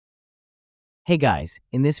Hey guys,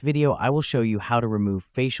 in this video I will show you how to remove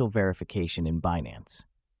facial verification in Binance.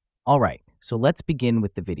 Alright, so let's begin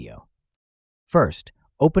with the video. First,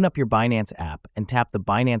 open up your Binance app and tap the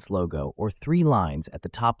Binance logo or three lines at the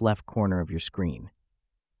top left corner of your screen.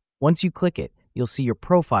 Once you click it, you'll see your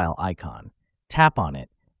profile icon. Tap on it,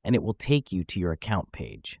 and it will take you to your account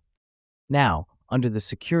page. Now, under the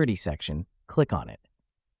Security section, click on it.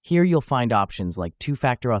 Here you'll find options like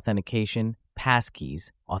two-factor authentication,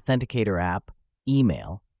 passkeys, authenticator app,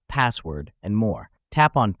 email, password, and more.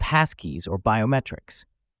 Tap on Passkeys or Biometrics.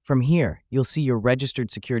 From here, you'll see your registered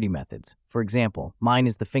security methods. For example, mine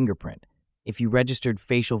is the fingerprint. If you registered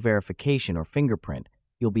facial verification or fingerprint,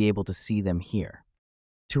 you'll be able to see them here.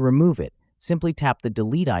 To remove it, simply tap the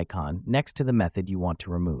delete icon next to the method you want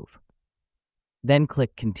to remove. Then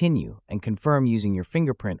click Continue and confirm using your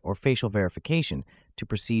fingerprint or facial verification to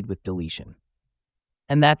proceed with deletion.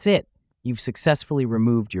 And that's it. You've successfully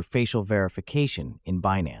removed your facial verification in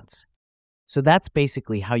Binance. So that's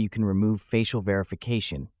basically how you can remove facial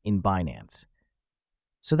verification in Binance.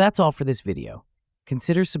 So that's all for this video.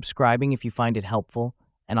 Consider subscribing if you find it helpful,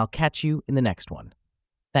 and I'll catch you in the next one.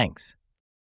 Thanks.